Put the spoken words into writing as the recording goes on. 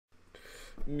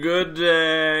Good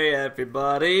day,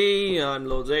 everybody. I'm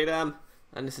Lord Xaydam,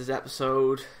 and this is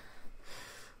episode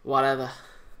whatever.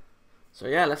 So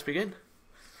yeah, let's begin.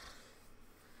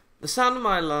 The sound of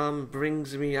my alarm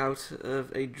brings me out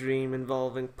of a dream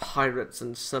involving pirates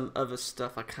and some other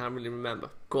stuff I can't really remember.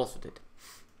 Of course it did.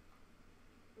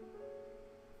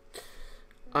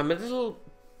 I'm a little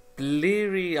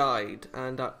bleary-eyed,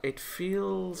 and it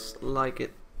feels like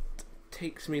it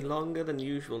takes me longer than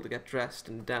usual to get dressed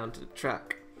and down to the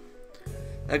track.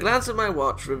 A glance at my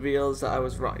watch reveals that I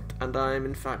was right, and I'm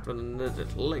in fact running a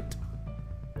little late.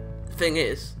 The thing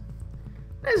is,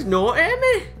 there's no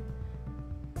Emi!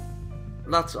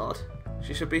 That's odd.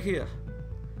 She should be here.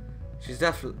 She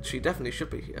definitely should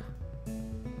be here.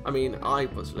 I mean, I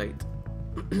was late.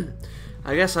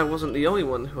 I guess I wasn't the only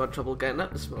one who had trouble getting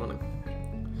up this morning.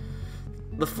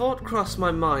 The thought crossed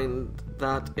my mind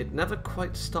that it never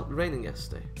quite stopped raining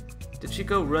yesterday. Did she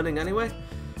go running anyway?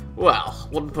 Well,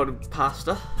 wouldn't put it past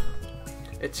her.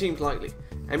 It seemed likely.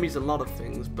 Emi's a lot of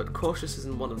things, but cautious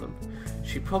isn't one of them.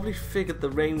 She probably figured the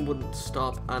rain wouldn't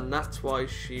stop, and that's why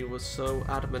she was so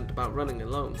adamant about running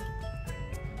alone.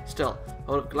 Still,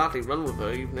 I would have gladly run with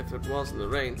her, even if it was in the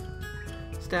rain.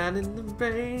 Stand in the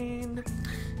rain.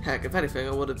 Heck, if anything,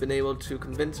 I would have been able to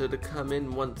convince her to come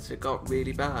in once it got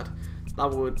really bad.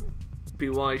 That would be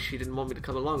why she didn't want me to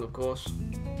come along, of course.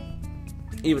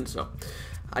 Even so,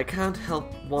 I can't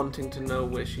help wanting to know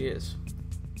where she is.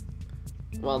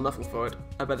 Well, nothing for it.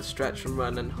 I better stretch and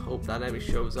run and hope that Emi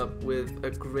shows up with a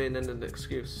grin and an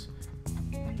excuse.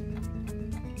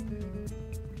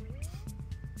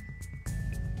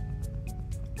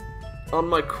 On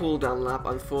my cool-down lap,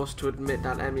 I'm forced to admit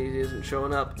that Emi isn't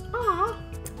showing up.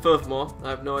 Furthermore,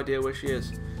 I have no idea where she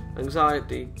is.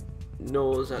 Anxiety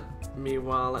gnaws at me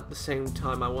while at the same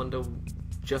time I wonder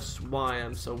just why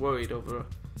I'm so worried over her.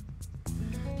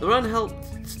 The run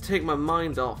helped to take my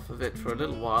mind off of it for a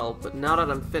little while, but now that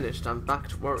I'm finished, I'm back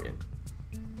to worrying.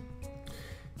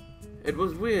 It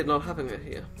was weird not having her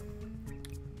here.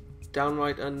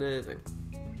 Downright unnerving.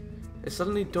 It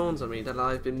suddenly dawns on me that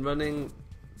I've been running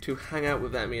to hang out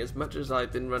with Emi as much as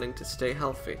I've been running to stay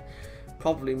healthy.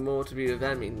 Probably more to be with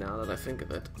Emi now that I think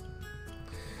of it.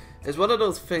 It's one of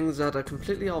those things that are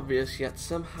completely obvious, yet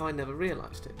somehow I never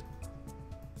realised it.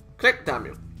 Click, damn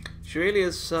you. She really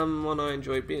is someone I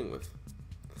enjoy being with.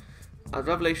 As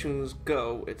revelations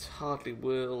go, it's hardly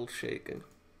world-shaking.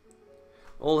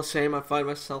 All the same, I find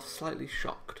myself slightly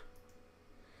shocked.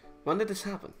 When did this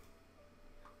happen?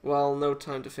 Well, no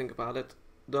time to think about it.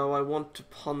 Though I want to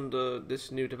ponder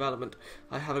this new development,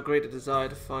 I have a greater desire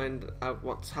to find out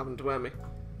what's happened to Emi.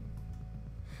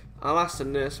 I'll ask the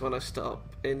nurse when I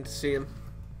stop in to see him.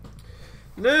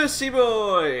 Nursey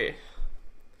boy!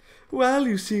 Well,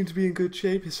 you seem to be in good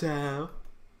shape yourself.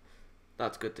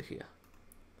 That's good to hear.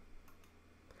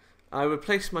 I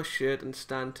replace my shirt and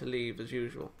stand to leave as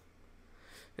usual.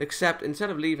 Except, instead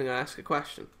of leaving, I ask a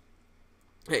question.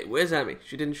 Hey, where's Emi?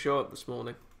 She didn't show up this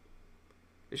morning.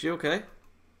 Is she okay?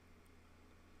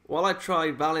 While I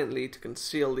try valiantly to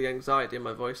conceal the anxiety in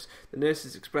my voice, the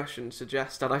nurse's expression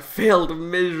suggests that I failed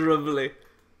miserably.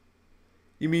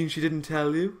 You mean she didn't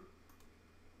tell you?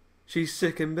 She's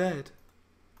sick in bed.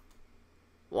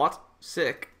 What?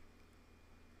 Sick?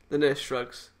 The nurse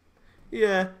shrugs.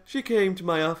 Yeah, she came to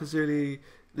my office early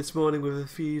this morning with a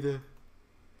fever.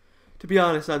 To be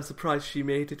honest, I'm surprised she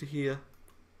made it here.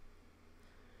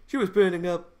 She was burning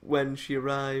up when she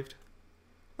arrived.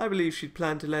 I believe she'd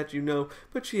planned to let you know,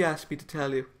 but she asked me to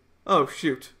tell you. Oh,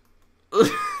 shoot.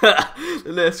 The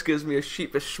nurse gives me a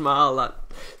sheepish smile that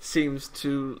seems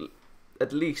to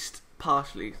at least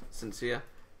partially sincere.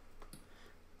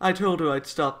 I told her I'd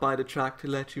stop by the track to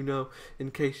let you know, in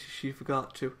case she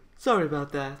forgot to. Sorry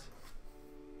about that.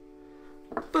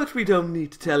 But we don't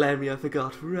need to tell Emi I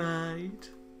forgot, right?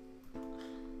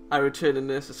 I return the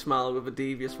nurse's smile with a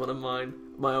devious one of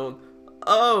my own.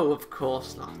 Oh, of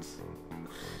course not.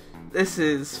 This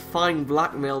is fine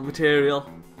blackmail material.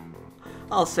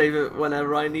 I'll save it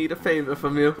whenever I need a favour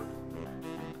from you.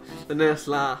 The nurse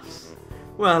laughs.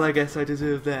 Well, I guess I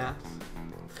deserve that.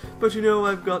 But you know,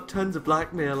 I've got tons of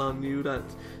blackmail on you that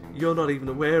you're not even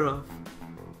aware of.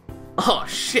 Oh,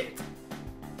 shit!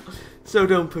 So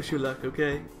don't push your luck,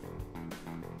 okay?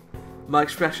 My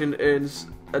expression earns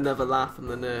another laugh from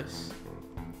the nurse.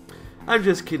 I'm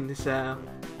just kidding this out.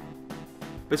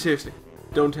 But seriously,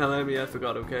 don't tell Emi I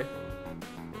forgot, okay?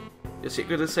 Your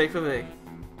secret is safe with me.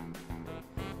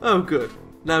 Oh, good.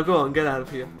 Now go on, get out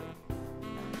of here.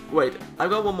 Wait,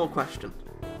 I've got one more question.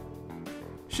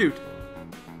 Shoot.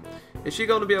 Is she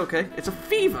going to be okay? It's a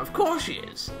fever, of course she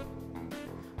is.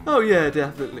 Oh yeah,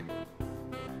 definitely.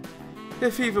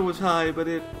 Her fever was high, but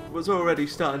it was already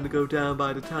starting to go down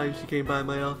by the time she came by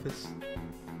my office.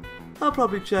 I'll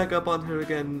probably check up on her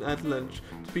again at lunch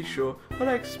to be sure, but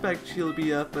I expect she'll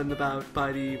be up and about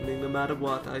by the evening no matter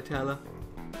what I tell her.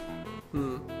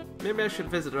 Maybe I should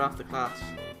visit her after class.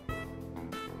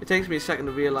 It takes me a second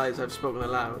to realise I've spoken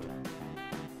aloud.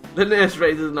 The nurse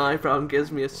raises an eyebrow and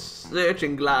gives me a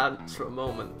searching glance for a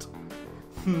moment.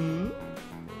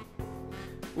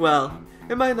 Well,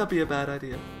 it might not be a bad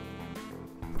idea.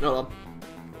 Hold on.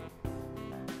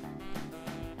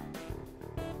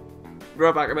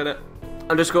 Right back a minute.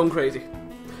 I'm just going crazy.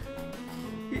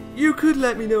 You could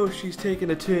let me know if she's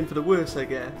taking a turn for the worse, I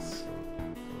guess.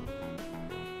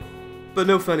 But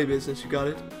no funny business, you got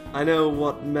it? I know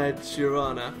what meds you're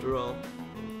on, after all.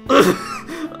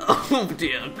 Oh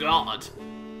dear God.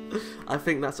 I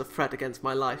think that's a threat against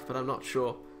my life, but I'm not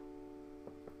sure.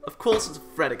 Of course it's a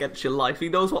threat against your life. He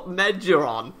knows what meds you're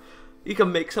on. He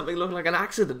can make something look like an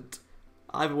accident.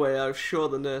 Either way, I assure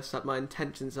the nurse that my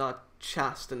intentions are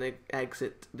chaste and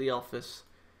exit the office.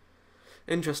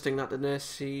 Interesting that the nurse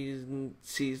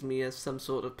sees me as some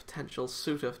sort of potential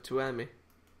suitor to Emi.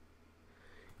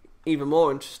 Even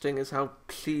more interesting is how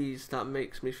pleased that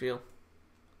makes me feel.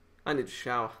 I need a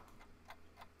shower.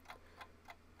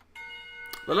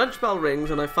 The lunch bell rings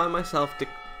and I find myself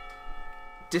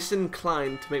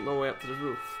disinclined to make my way up to the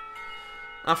roof.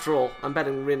 After all, I'm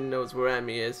betting Rin knows where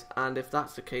Emi is, and if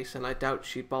that's the case, then I doubt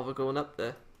she'd bother going up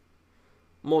there.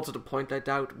 More to the point, I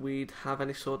doubt we'd have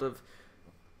any sort of...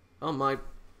 Oh,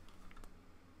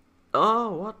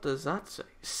 what does that say?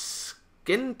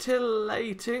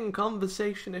 Scintillating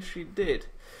conversation if she did.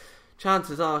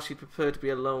 Chances are she'd prefer to be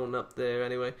alone up there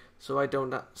anyway, so I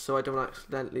don't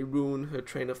accidentally ruin her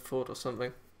train of thought or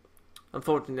something.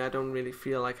 Unfortunately, I don't really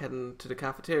feel like heading to the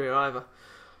cafeteria either.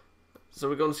 So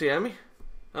we're going to see Emi?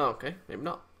 Oh, okay, maybe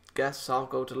not. Guess I'll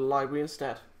go to the library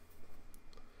instead.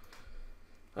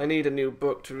 I need a new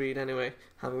book to read anyway,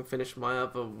 having finished my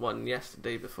other one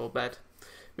yesterday before bed.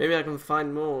 Maybe I can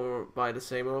find more by the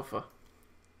same author.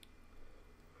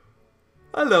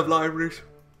 I love libraries.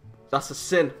 That's a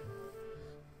sin.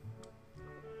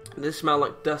 They smell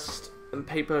like dust and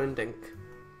paper and ink.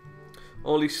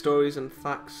 All these stories and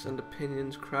facts and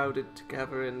opinions crowded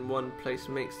together in one place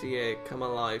makes the air come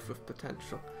alive with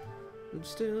potential. I'm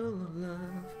still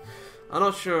alive. I'm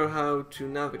not sure how to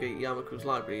navigate Yamaku's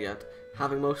library yet,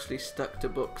 having mostly stuck to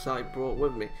books I brought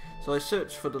with me, so I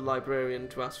searched for the librarian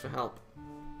to ask for help.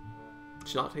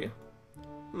 She's not here.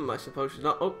 I suppose she's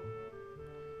not. Oh,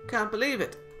 can't believe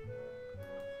it.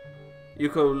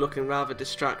 Yuko, looking rather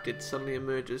distracted, suddenly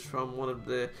emerges from one of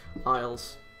the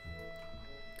aisles.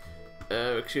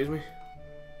 Excuse me?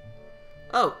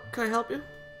 Oh, can I help you?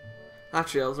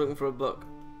 Actually, I was looking for a book.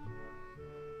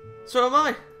 So am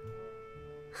I.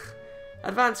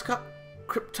 Advanced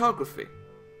cryptography.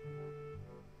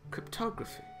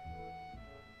 Cryptography.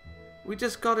 We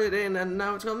just got it in and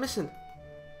now it's gone missing.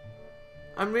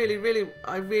 I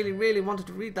really wanted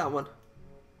to read that one.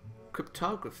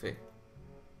 Cryptography.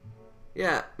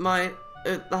 Yeah,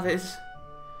 that is...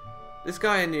 This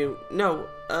guy I knew. No,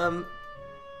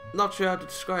 not sure how to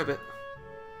describe it.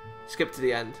 Skip to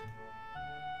the end.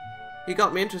 He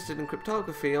got me interested in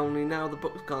cryptography, only now the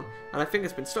book's gone, and I think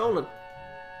it's been stolen.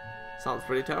 Sounds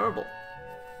pretty terrible.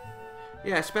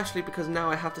 Yeah, especially because now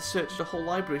I have to search the whole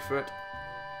library for it.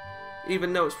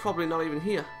 Even though it's probably not even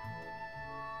here.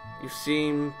 You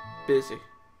seem busy.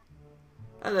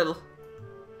 A little.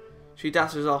 She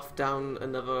dashes off down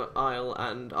another aisle,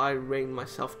 and I rein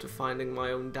myself to finding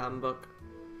my own damn book.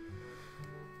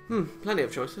 Plenty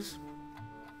of choices.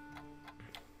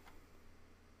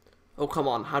 Oh, come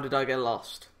on, how did I get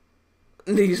lost?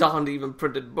 These aren't even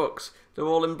printed books, they're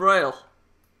all in Braille.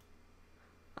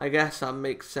 I guess that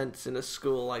makes sense in a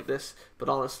school like this, but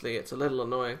honestly, it's a little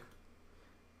annoying.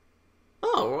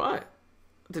 Oh, right.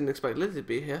 I didn't expect Lily to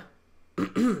be here.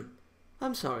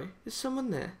 I'm sorry, is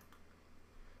someone there?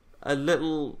 A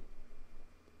lightning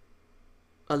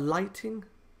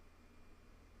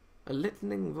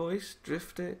voice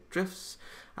drifts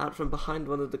out from behind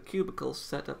one of the cubicles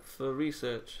set up for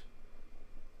research.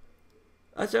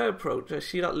 As I approach, I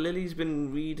see that Lily's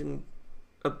been reading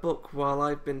a book while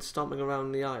I've been stomping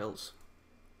around the aisles.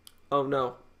 Oh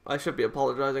no, I should be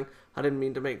apologising. I didn't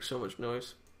mean to make so much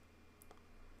noise.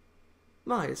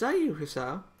 My, is that you,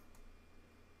 Hisao?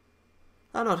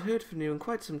 I've not heard from you in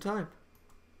quite some time.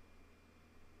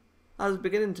 I was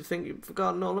beginning to think you'd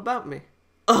forgotten all about me.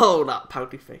 Oh, that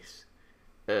pouty face.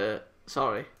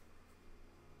 Sorry.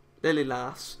 Lily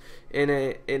laughs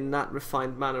in that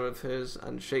refined manner of hers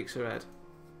and shakes her head.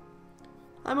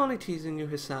 I'm only teasing you,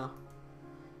 Hisao.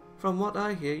 From what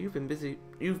I hear, you've been busy.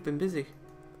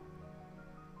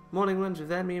 Morning lunch with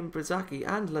Emi and Brizaki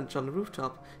and lunch on the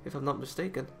rooftop, if I'm not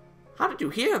mistaken. How did you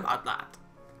hear about that?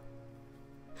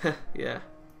 Yeah.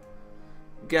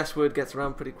 Guess word gets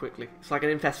around pretty quickly. It's like an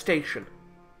infestation.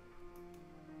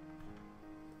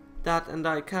 That and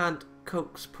I can't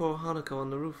coax poor Hanako on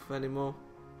the roof anymore.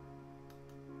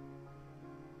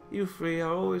 You three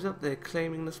are always up there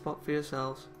claiming the spot for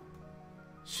yourselves.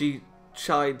 She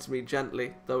chides me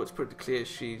gently, though it's pretty clear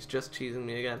she's just teasing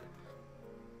me again.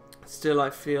 Still, I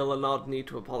feel an odd need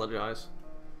to apologise.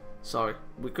 Sorry,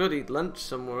 we could eat lunch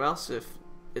somewhere else if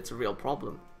it's a real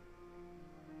problem.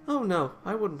 Oh no,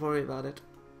 I wouldn't worry about it.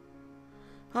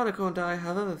 Hanako and I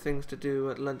have other things to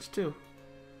do at lunch too.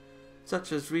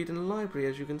 Such as read in the library,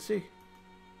 as you can see.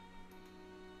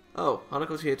 Oh,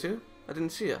 Hanako's here too? I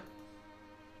didn't see her.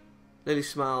 Lily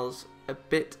smiles a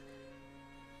bit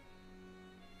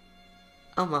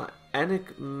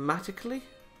enigmatically.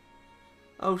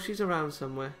 Oh, she's around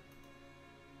somewhere.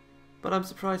 But I'm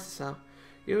surprised, Sao.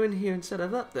 You're in here instead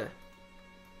of up there.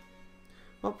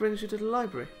 What brings you to the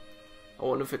library? I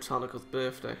wonder if it's Hanako's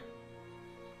birthday.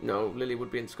 No, Lily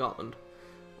would be in Scotland.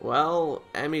 Well,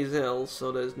 Emi's ill,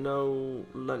 so there's no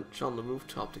lunch on the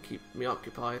rooftop to keep me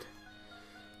occupied.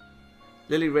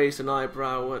 Lily raised an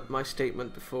eyebrow at my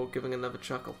statement before giving another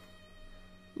chuckle.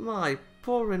 My,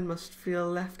 poor Rin must feel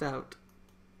left out.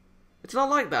 It's not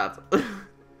like that.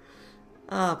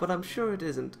 But I'm sure it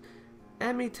isn't.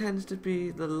 Emi tends to be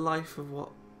the life of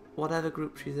whatever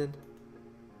group she's in.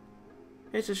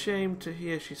 It's a shame to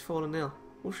hear she's fallen ill.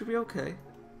 Will she be okay?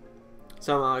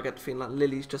 Somehow I get the feeling that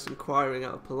Lily's just inquiring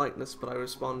out of politeness, but I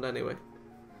respond anyway.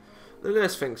 The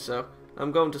nurse thinks so.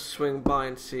 I'm going to swing by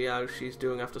and see how she's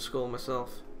doing after school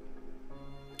myself.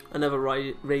 Another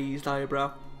raised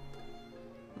eyebrow.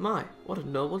 My, what a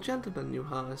noble gentleman you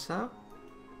are, Sao.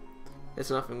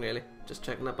 It's nothing really. Just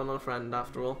checking up on a friend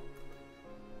after all.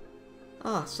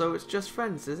 Ah, so it's just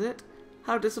friends, is it?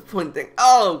 How disappointing.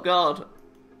 Oh, God!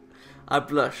 I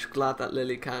blush, glad that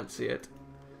Lily can't see it.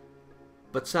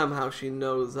 But somehow she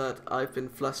knows that I've been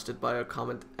flustered by her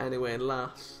comment anyway and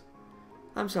laughs.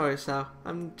 I'm sorry, Sao.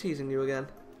 I'm teasing you again.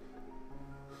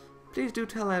 Please do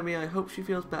tell Emi I hope she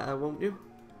feels better, won't you?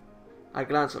 I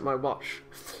glance at my watch.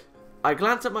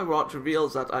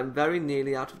 Reveals that I'm very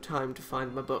nearly out of time to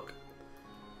find my book.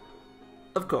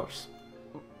 Of course.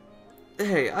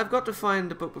 Hey, I've got to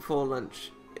find the book before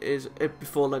lunch is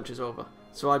over.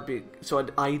 I'd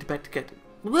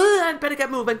better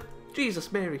get moving.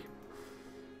 Jesus, Mary.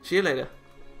 See you later.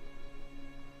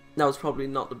 That was probably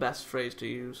not the best phrase to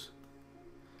use.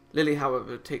 Lily,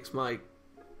 however, takes my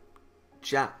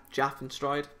jaff in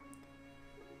stride.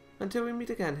 Until we meet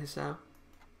again, Hisao.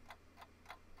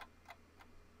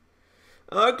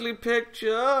 Ugly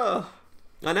picture.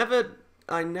 I never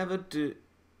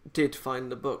did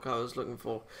find the book I was looking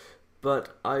for,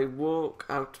 but I walk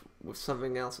out with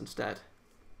something else instead.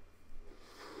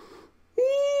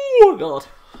 Oh God.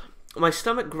 My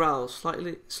stomach growls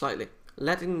slightly,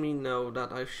 letting me know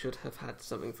that I should have had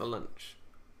something for lunch.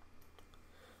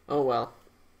 Oh well.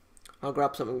 I'll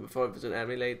grab something before I visit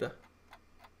Emi later.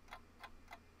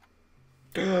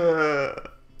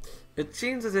 It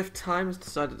seems as if time has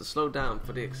decided to slow down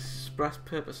for the express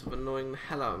purpose of annoying the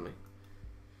hell out of me.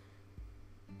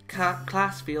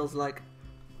 Class feels like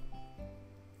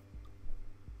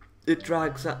it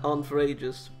drags on for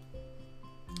ages.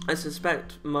 I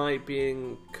suspect my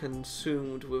being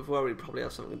consumed with worry probably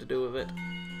has something to do with it.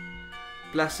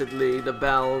 Blessedly, the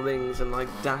bell rings and I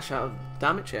dash out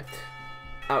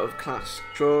of class,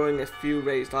 drawing a few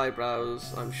raised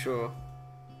eyebrows, I'm sure.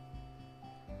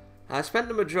 I spent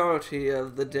the majority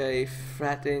of the day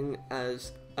fretting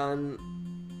as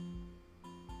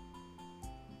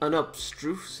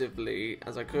unobtrusively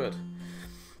as I could.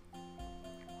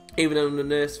 Even though the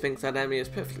nurse thinks that Emi is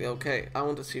perfectly okay, I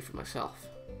want to see for myself.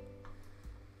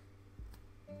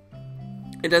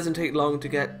 It doesn't take long to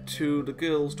get to the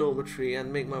girls' dormitory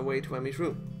and make my way to Emi's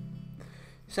room.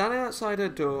 Standing outside her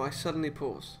door, I suddenly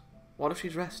pause. What if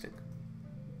she's resting?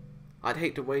 I'd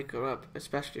hate to wake her up,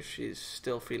 especially if she's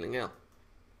still feeling ill.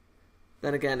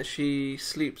 Then again, if she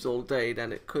sleeps all day,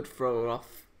 then it could throw her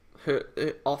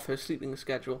off her sleeping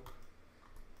schedule.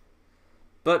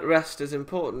 But rest is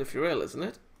important if you're ill, isn't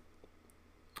it?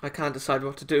 I can't decide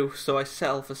what to do, so I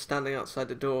settle for standing outside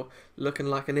the door, looking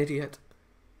like an idiot.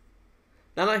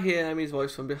 Then I hear Emi's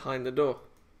voice from behind the door.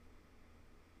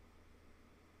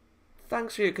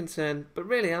 Thanks for your concern, but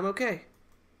really I'm okay.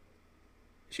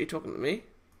 Is she talking to me?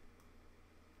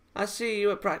 I'll see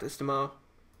you at practice tomorrow.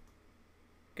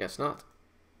 Guess not.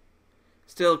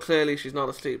 Still, clearly she's not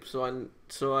asleep, so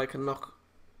I can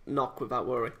knock without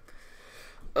worry.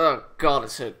 Oh God,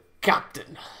 it's her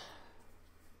captain.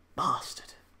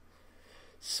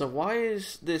 So why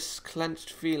is this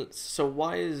clenched feeling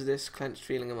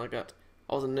in my gut?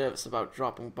 I wasn't nervous about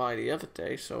dropping by the other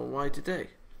day, so why today?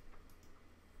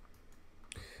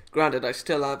 Granted, I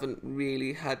still haven't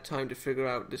really had time to figure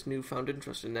out this newfound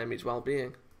interest in Emi's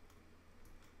well-being.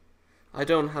 I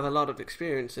don't have a lot of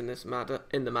experience in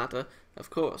the matter, of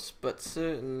course, but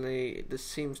certainly this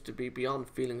seems to be beyond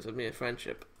feelings of mere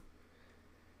friendship.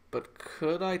 But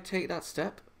could I take that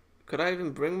step? Could I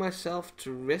even bring myself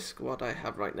to risk what I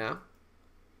have right now?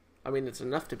 I mean, it's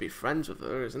enough to be friends with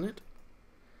her, isn't it?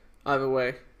 Either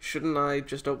way, shouldn't I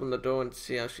just open the door and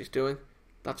see how she's doing?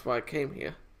 That's why I came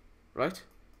here, right?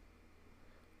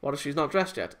 What if she's not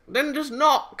dressed yet? Then just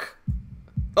knock!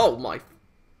 Oh my...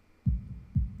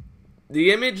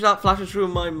 The image that flashes through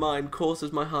my mind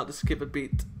causes my heart to skip a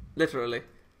beat. Literally.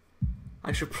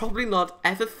 I should probably not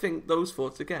ever think those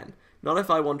thoughts again. Not if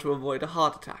I want to avoid a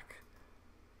heart attack.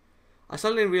 I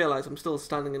suddenly realise I'm still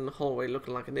standing in the hallway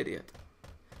looking like an idiot.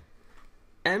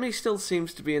 Emi still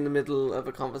seems to be in the middle of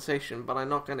a conversation, but I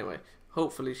knock anyway.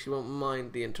 Hopefully she won't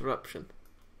mind the interruption.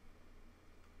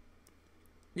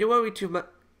 You worry too much.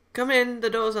 Come in, the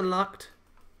door's unlocked.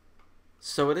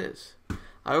 So it is.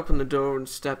 I open the door and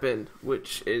step in,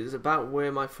 which is about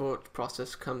where my thought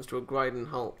process comes to a grinding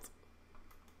halt.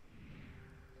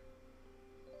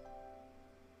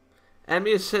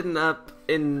 Emi is sitting up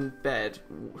in bed,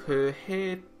 her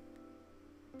hair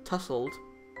tousled,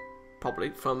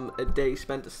 probably, from a day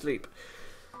spent asleep.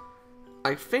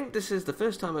 I think this is the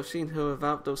first time I've seen her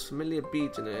without those familiar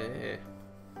beads in her hair.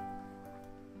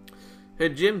 Her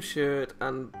gym shirt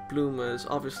and bloomers,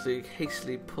 obviously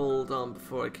hastily pulled on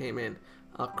before I came in,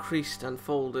 are creased and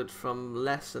folded from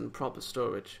less than proper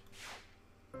storage.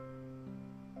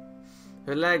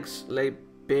 Her legs lay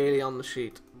barely on the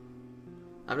sheet.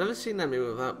 I've never seen Emi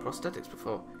without prosthetics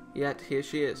before, yet here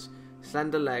she is,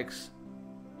 slender legs,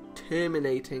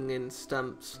 terminating in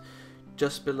stumps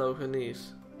just below her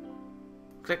knees.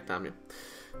 Click, damn you.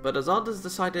 But as odd as the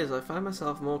sight is, I find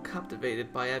myself more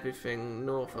captivated by everything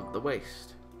north of the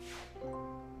waist.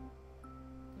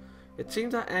 It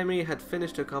seems that Emi had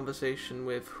finished her conversation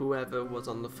with whoever was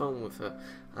on the phone with her,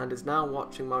 and is now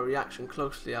watching my reaction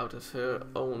closely out of her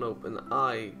own open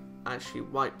eye as she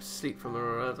wipes sleep from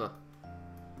her other.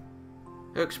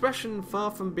 Her expression, far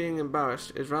from being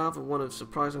embarrassed, is rather one of a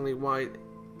surprisingly wide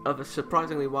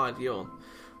yawn,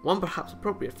 one perhaps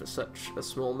appropriate for such a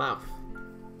small mouth.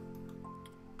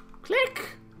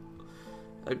 Click!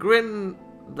 A grin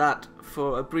that,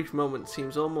 for a brief moment,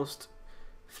 seems almost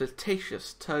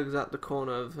flirtatious tugs at the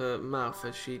corner of her mouth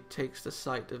as she takes the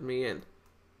sight of me in.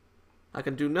 I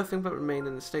can do nothing but remain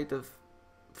in a state of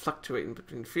fluctuating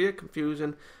between fear,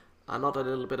 confusion, and not a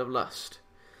little bit of lust.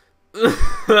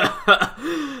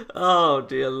 Oh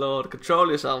dear Lord, control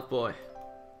yourself, boy.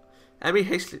 Emi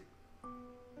hastily...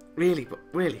 Really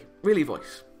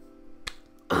voice.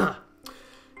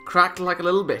 Cracked like a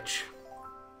little bitch.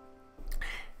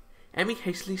 Emi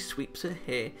hastily sweeps her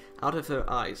hair out of her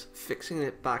eyes, fixing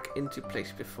it back into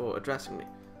place before addressing me.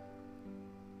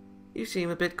 You seem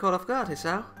a bit caught off guard,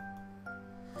 Hisao.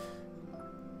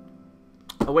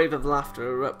 A wave of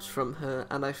laughter erupts from her,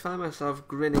 and I find myself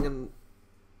grinning and...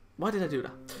 Why did I do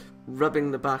that?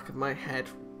 Rubbing the back of my head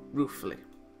ruefully.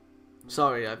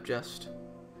 Sorry, I've just...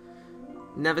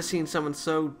 never seen someone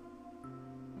so...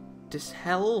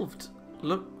 disheveled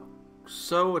look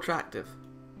so attractive.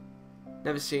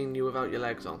 Never seen you without your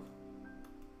legs on.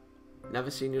 Never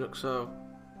seen you look so...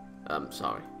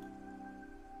 sorry.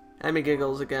 Emi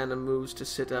giggles again and moves to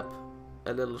sit up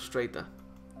a little straighter.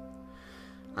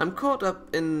 I'm caught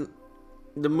up in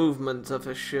the movement of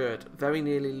her shirt, very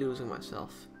nearly losing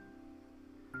myself.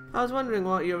 I was wondering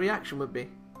what your reaction would be.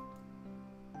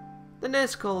 The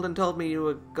nurse called and told me you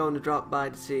were going to drop by,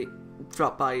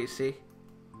 you see.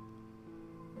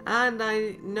 And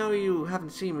I know you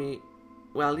haven't seen me,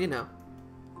 well, you know,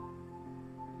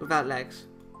 without legs.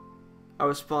 I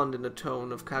respond in a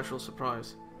tone of casual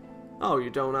surprise. Oh, you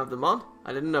don't have them on?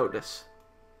 I didn't notice.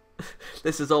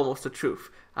 This is almost the truth.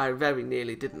 I very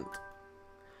nearly didn't.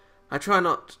 I try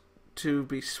not to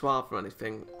be suave or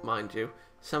anything, mind you.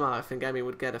 Somehow I think Emi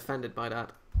would get offended by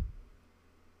that.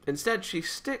 Instead, she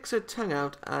sticks her tongue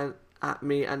out at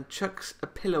me and chucks a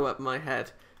pillow up my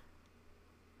head.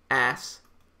 Ass.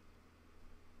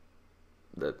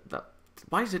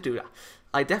 Why does it do that?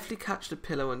 I deftly catch the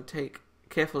pillow and take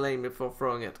careful aim before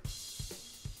throwing it.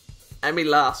 Emi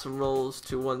laughs and rolls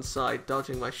to one side,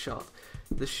 dodging my shot.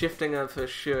 The shifting of her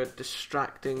shirt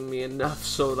distracting me enough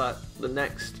so that the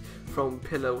next thrown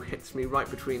pillow hits me right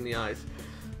between the eyes.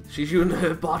 She's using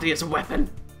her body as a weapon.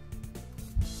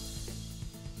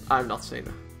 I'm not saying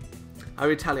that. I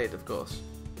retaliate, of course.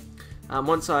 And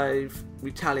once I've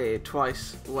retaliated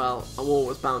twice, well, a war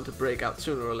was bound to break out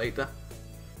sooner or later.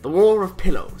 The War of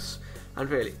Pillows. And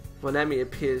really, when Emi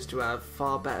appears to have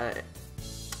far better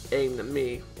aim than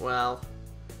me, well,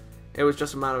 it was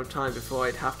just a matter of time before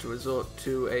I'd have to resort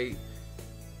to a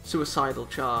suicidal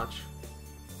charge.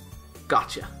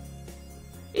 Gotcha.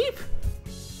 Eep!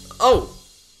 Oh!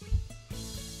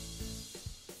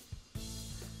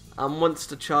 And once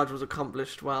the charge was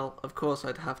accomplished, well, of course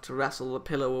I'd have to wrestle the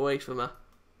pillow away from her.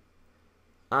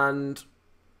 And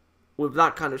with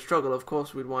that kind of struggle, of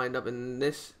course we'd wind up in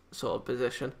this sort of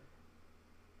position.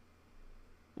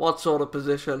 What sort of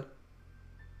position?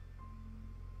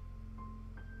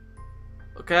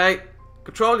 Okay,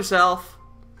 control yourself.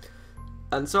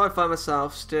 And so I find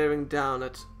myself staring down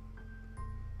at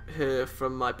her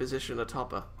from my position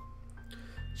atop her.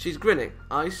 She's grinning,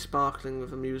 eyes sparkling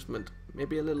with amusement,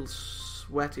 maybe a little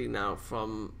sweaty now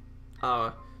from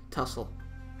our tussle.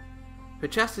 Her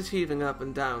chest is heaving up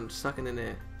and down, sucking in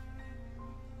air.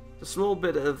 The small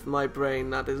bit of my brain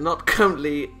that is not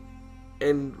currently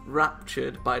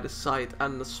enraptured by the sight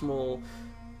and the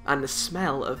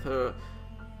smell of her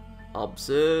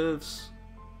observes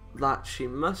that she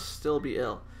must still be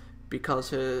ill, because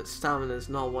her stamina is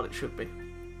not what it should be.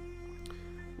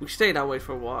 We stayed that way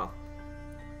for a while.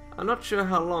 I'm not sure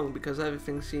how long, because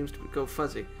everything seems to go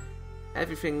fuzzy.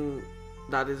 Everything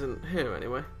that isn't her,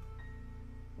 anyway.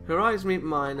 Her eyes meet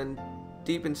mine, and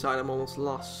deep inside I'm almost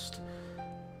lost.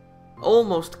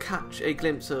 Almost catch a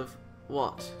glimpse of,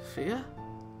 what? Fear?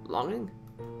 Longing?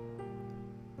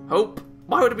 Hope?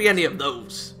 Why would it be any of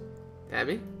those?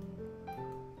 Emi?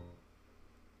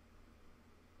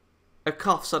 A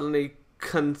cough suddenly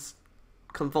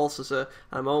convulses her,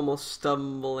 and I'm almost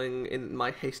stumbling in my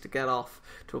haste to get off,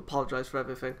 to apologise for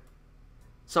everything.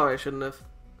 Sorry, I shouldn't have.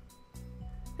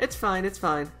 It's fine, it's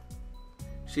fine.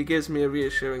 She gives me a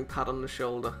reassuring pat on the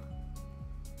shoulder.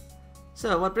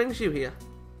 So, what brings you here?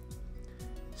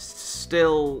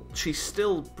 She's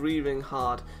still breathing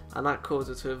hard, and that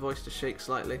causes her voice to shake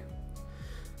slightly.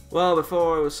 Well,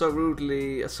 before I was so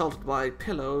rudely assaulted by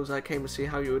pillows, I came to see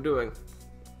how you were doing.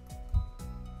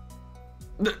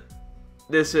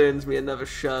 This earns me another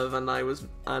shove, and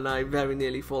I very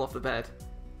nearly fall off the bed.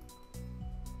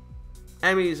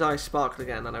 Emi's eyes sparkled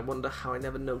again, and I wonder how I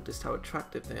never noticed how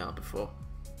attractive they are before.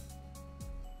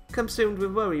 Consumed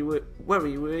with worry,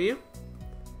 were you?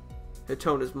 Her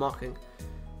tone is mocking,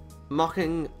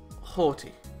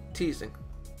 haughty, teasing.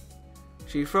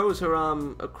 She throws her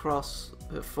arm across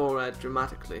her forehead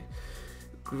dramatically,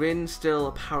 grin still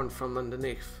apparent from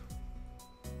underneath.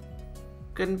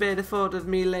 Couldn't bear the thought of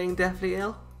me laying deathly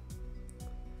ill?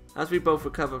 As we both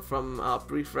recover from our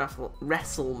brief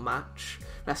wrestling match,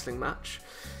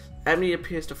 Emi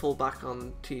appears to fall back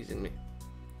on teasing me.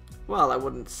 Well, I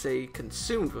wouldn't say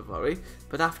consumed with worry,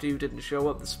 but after you didn't show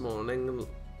up this morning,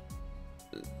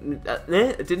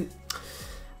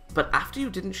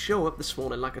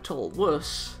 like at all,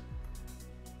 worse.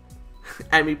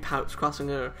 Emi pouts, crossing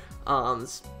her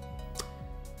arms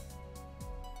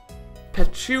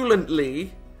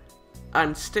petulantly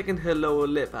and sticking her lower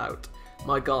lip out.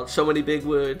 My god, so many big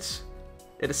words.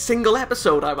 In a single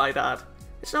episode, I might add.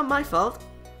 It's not my fault.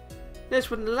 Nurse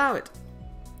wouldn't allow it.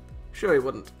 Sure he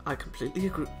wouldn't. I completely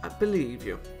agree. I believe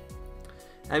you.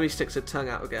 Emi sticks her tongue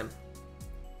out again.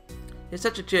 You're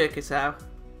such a jerk, it's how.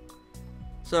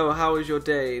 So, how was your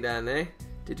day then, eh?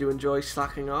 Did you enjoy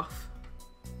slacking off?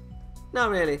 Not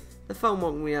really. The phone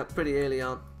woke me up pretty early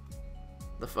on.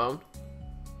 The phone?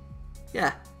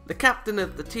 Yeah, the captain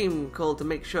of the team called to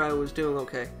make sure I was doing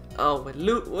okay. Oh,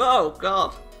 whoa,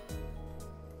 God.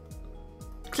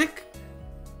 Click.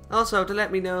 Also, to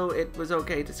let me know it was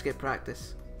okay to skip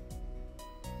practice.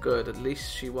 Good, at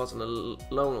least she wasn't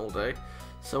alone all day.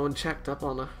 Someone checked up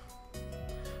on her.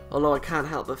 Although I can't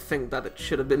help but think that it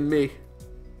should have been me.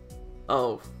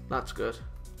 Oh, that's good.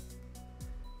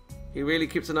 He really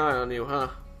keeps an eye on you, huh?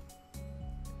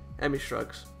 Emi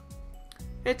shrugs.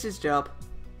 It's his job.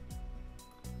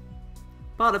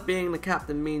 Part of being the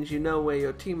captain means you know where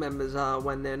your team members are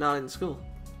when they're not in school.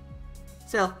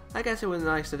 Still, I guess it was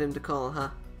nice of him to call, huh?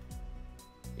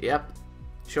 Yep,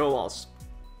 sure was.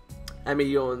 Emi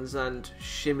yawns and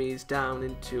shimmies down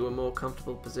into a more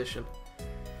comfortable position.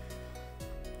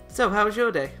 So, how was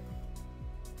your day?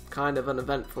 Kind of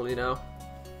uneventful, you know.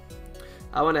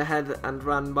 I went ahead and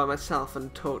ran by myself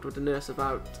and talked with the nurse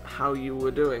about how you were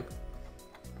doing.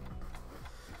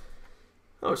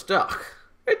 Oh, it's dark.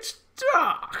 It's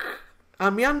dark! I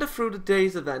meander through the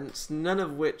day's events, none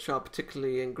of which are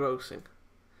particularly engrossing.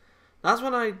 That's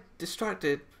when I'm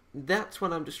distracted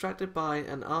by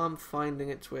an arm finding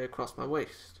its way across my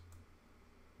waist.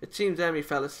 It seems Emi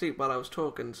fell asleep while I was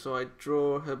talking, so I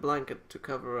drew her blanket to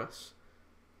cover us.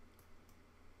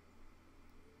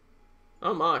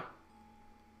 Oh my.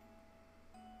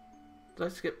 Did I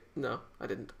skip? No, I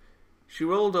didn't. She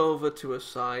rolled over to her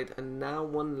side, and now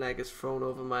one leg is thrown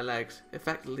over my legs,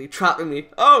 effectively trapping me.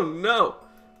 Oh no!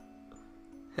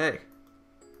 Hey.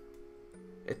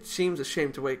 It seems a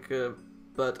shame to wake her,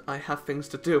 but I have things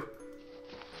to do.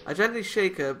 I gently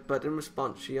shake her, but in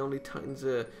response she only tightens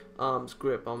her arm's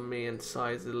grip on me and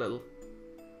sighs a little.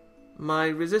 My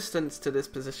resistance to this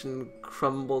position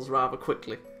crumbles rather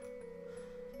quickly.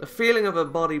 The feeling of her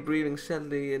body breathing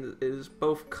steadily is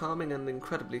both calming and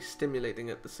incredibly stimulating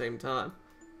at the same time.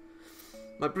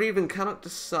 My breathing cannot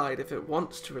decide if it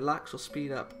wants to relax or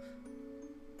speed up.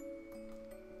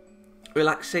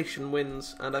 Relaxation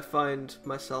wins, and I find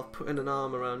myself putting an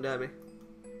arm around Emi.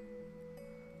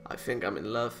 I think I'm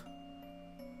in love.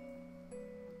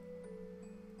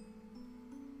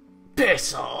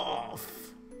 Piss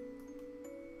off!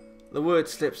 The word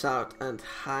slips out and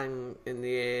hang in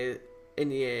the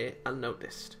air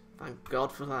unnoticed. Thank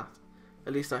God for that.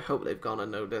 At least I hope they've gone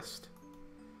unnoticed.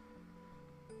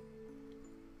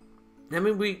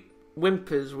 Emi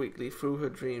whimpers weakly through her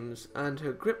dreams, and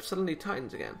her grip suddenly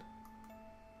tightens again.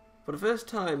 For the first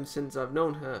time since I've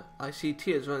known her, I see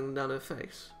tears running down her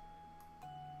face.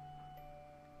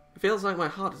 It feels like my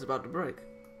heart is about to break.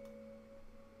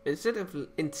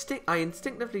 I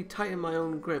instinctively tighten my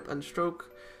own grip and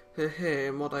stroke her hair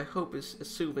in what I hope is a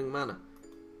soothing manner.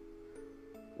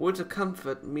 Words of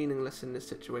comfort, meaningless in this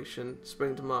situation,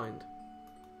 spring to mind.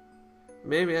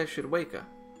 Maybe I should wake her.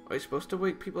 Are you supposed to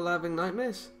wake people having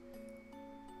nightmares?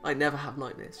 I never have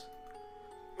nightmares.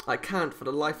 I can't for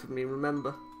the life of me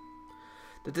remember.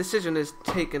 The decision is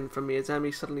taken from me as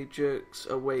Emi suddenly jerks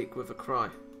awake with a cry.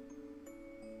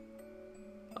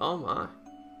 Oh my.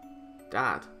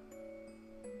 Dad.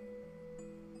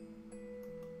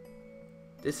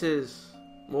 This is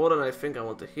more than I think I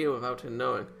want to hear without her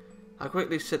knowing. I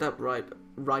quickly sit upright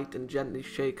and gently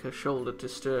shake her shoulder to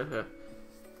stir her.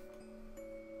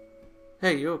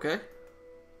 Hey, you okay?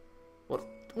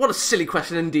 What a silly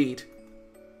question indeed.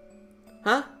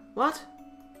 Huh? What?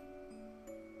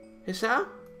 Hisao?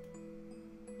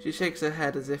 She shakes her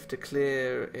head as if to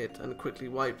clear it and quickly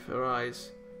wipe her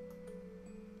eyes.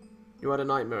 You had a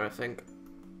nightmare, I think.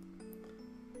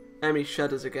 Emi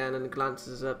shudders again and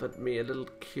glances up at me a little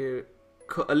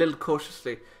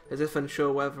cautiously, as if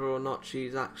unsure whether or not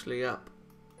she's actually up.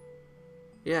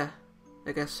 Yeah,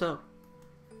 I guess so.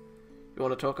 You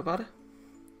want to talk about it?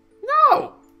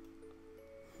 No!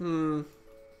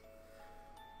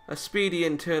 A speedy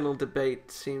internal debate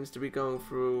seems to be going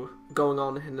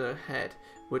on in her head,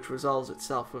 which resolves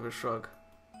itself with a shrug.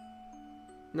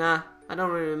 Nah, I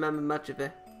don't really remember much of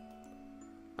it.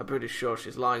 I'm pretty sure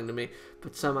she's lying to me,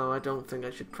 but somehow I don't think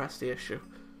I should press the issue.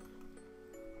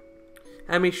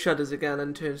 Emi shudders again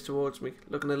and turns towards me,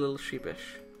 looking a little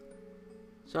sheepish.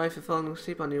 Sorry for falling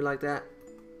asleep on you like that.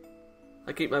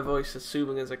 I keep my voice as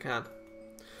soothing as I can.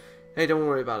 Hey, don't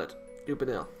worry about it. You've been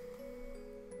ill.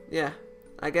 Yeah,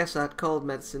 I guess that cold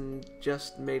medicine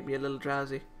just made me a little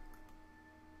drowsy.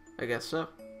 I guess so.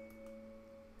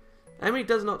 Emi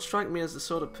does not strike me as the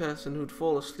sort of person who'd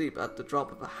fall asleep at the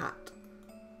drop of a hat.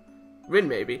 Rin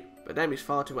maybe, but Emi's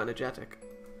far too energetic.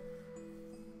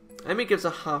 Emi gives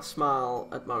a half smile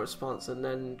at my response, and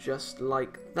then just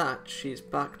like that, she's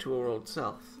back to her old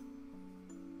self.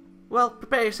 Well,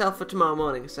 prepare yourself for tomorrow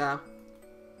morning, Sal.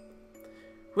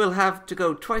 We'll have to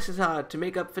go twice as hard to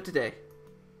make up for today.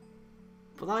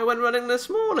 But I went running this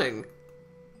morning.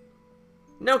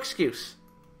 No excuse.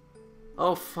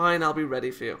 Oh, fine, I'll be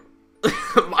ready for you.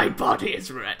 My body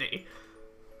is ready.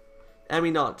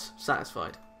 Emi nods,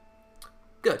 satisfied.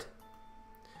 Good.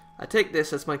 I take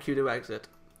this as my cue to exit.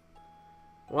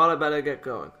 Well, I better get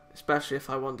going, especially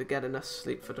if I want to get enough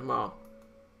sleep for tomorrow.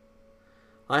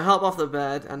 I hop off the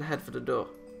bed and head for the door.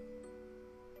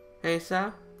 Hey,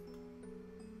 Sal?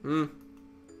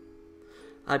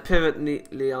 I pivot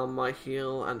neatly on my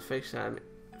heel and face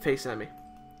Emi.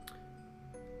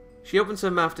 She opens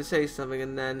her mouth to say something,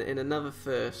 and then, in another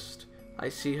first, I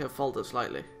see her falter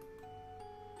slightly.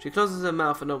 She closes her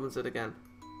mouth and opens it again.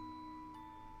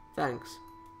 Thanks.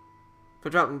 For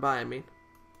dropping by, I mean.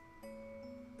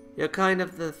 You're kind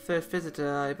of the first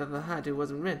visitor I've ever had who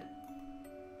wasn't Rin.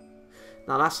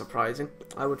 Now that's surprising.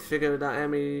 I would figure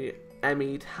that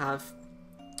Emi'd have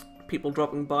people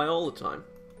dropping by all the time.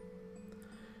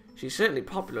 She's certainly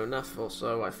popular enough, or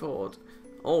so I thought.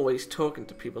 Always talking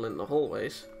to people in the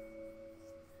hallways.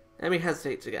 Emi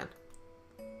hesitates again.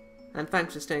 And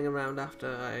thanks for staying around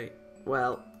after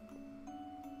well...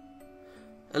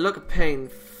 A look of pain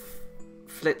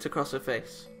flits across her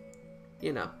face.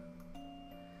 You know.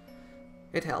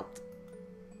 It helped.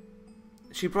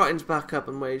 She brightens back up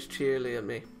and waves cheerily at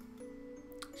me.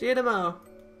 See you tomorrow.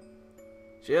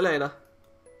 See you later.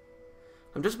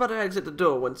 I'm just about to exit the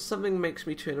door when something makes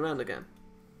me turn around again.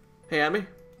 Hey, Emi?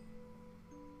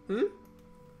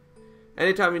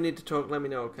 Anytime you need to talk, let me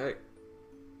know, okay?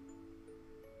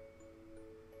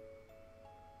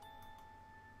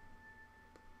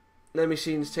 Emi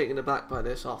seems taken aback by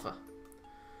this offer.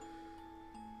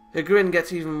 Her grin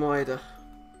gets even wider.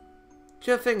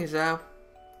 Sure thing, Xaydam.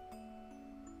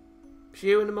 See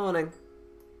you in the morning.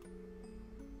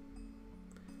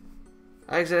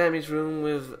 I exit Emi's room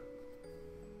with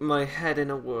my head in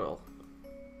a whirl.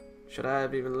 Should I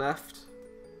have even left?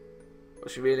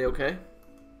 Was she really okay?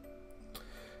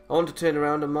 I want to turn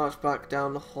around and march back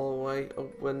down the hallway,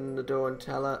 open the door and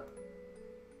tell her.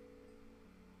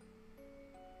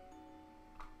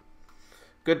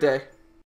 Good day.